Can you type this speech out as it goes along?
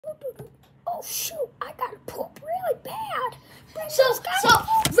Oh shoot, I gotta poop really bad.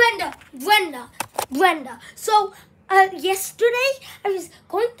 Brenda. So yesterday I was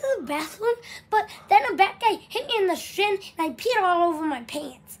going to the bathroom, but then a bad guy hit me in the shin and I peed all over my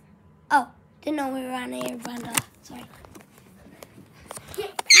pants. Oh, didn't know we were on air, Brenda. Sorry.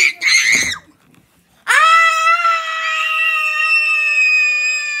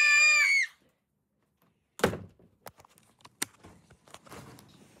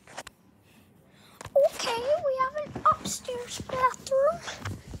 Okay, we have an upstairs bathroom.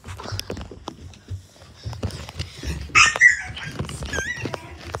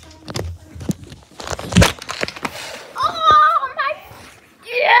 Oh my,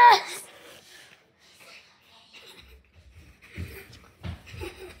 yes!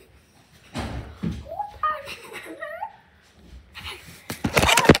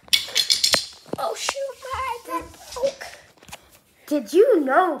 Oh shoot, my eye got broke. Did you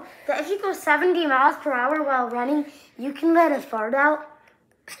know that if you go 70 miles per hour while running, you can let a fart out?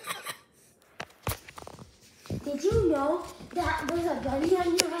 Did you know that there's a bunny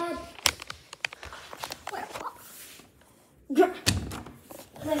on your head? Wait, what?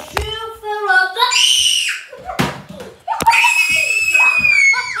 The shoe fell off the...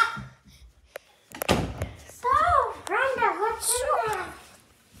 So, Brenda, what's in there?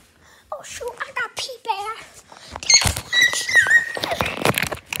 Oh shoot, I got pee bad.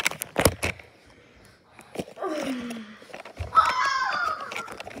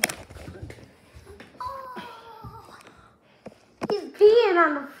 He's peeing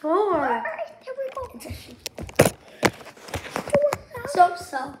on the floor. Alright, here we go.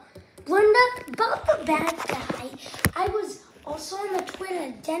 So, Brenda, about the bad guy, I was also on the Twitter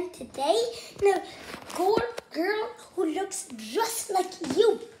again today, and a girl who looks just like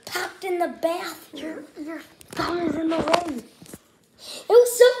you popped in the bathroom. Your thumb is in the room. It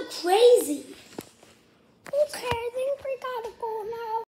was so